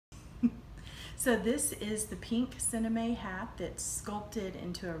So this is the pink sinamay hat that's sculpted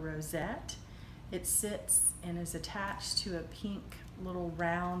into a rosette. It sits and is attached to a pink little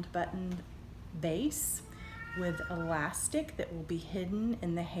round buttoned base with elastic that will be hidden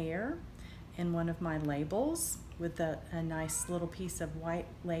in the hair in one of my labels with a nice little piece of white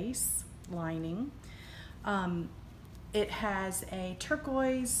lace lining. It has a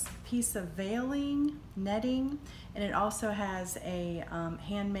turquoise piece of veiling, netting, and it also has a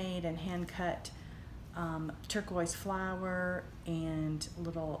handmade and hand-cut turquoise flower and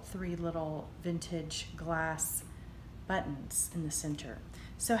three little vintage glass buttons in the center.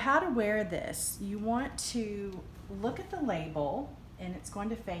 So how to wear this? You want to look at the label and it's going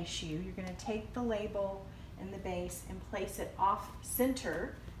to face you. You're going to take the label and the base and place it off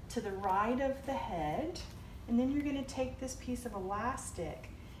center to the right of the head. And then you're going to take this piece of elastic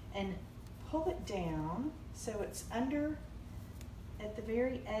and pull it down so it's under at the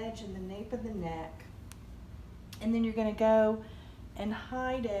very edge and the nape of the neck. And then you're going to go and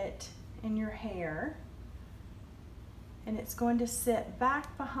hide it in your hair. And it's going to sit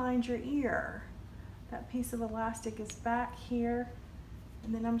back behind your ear. That piece of elastic is back here.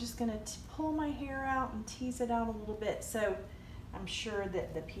 And then I'm just going to pull my hair out and tease it out a little bit so I'm sure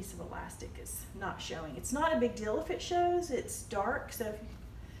that the piece of elastic is not showing. It's not a big deal if it shows. It's dark, so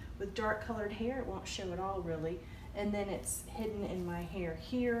with dark colored hair, it won't show at all really. And then it's hidden in my hair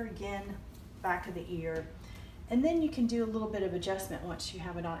here, again, back of the ear. And then you can do a little bit of adjustment once you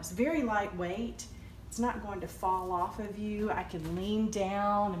have it on. It's very lightweight. It's not going to fall off of you. I can lean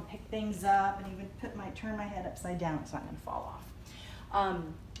down and pick things up and even turn my head upside down. It's not going to fall off.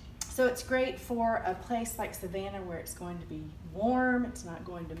 So it's great for a place like Savannah where it's going to be warm. It's not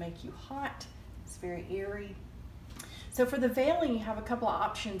going to make you hot. It's very airy. So for the veiling, you have a couple of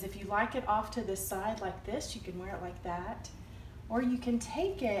options. If you like it off to the side like this, you can wear it like that. Or you can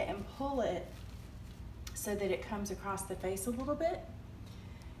take it and pull it so that it comes across the face a little bit.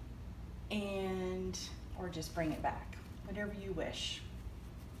 Or just bring it back, whatever you wish.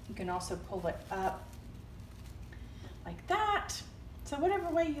 You can also pull it up like that. So whatever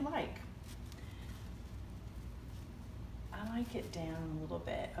way you like. I like it down a little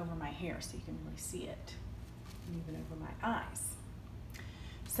bit over my hair so you can really see it, and even over my eyes.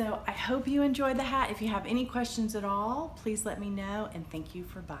 So I hope you enjoyed the hat. If you have any questions at all, please let me know, and thank you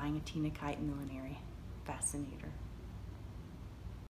for buying a Kite Millinery Fascinator.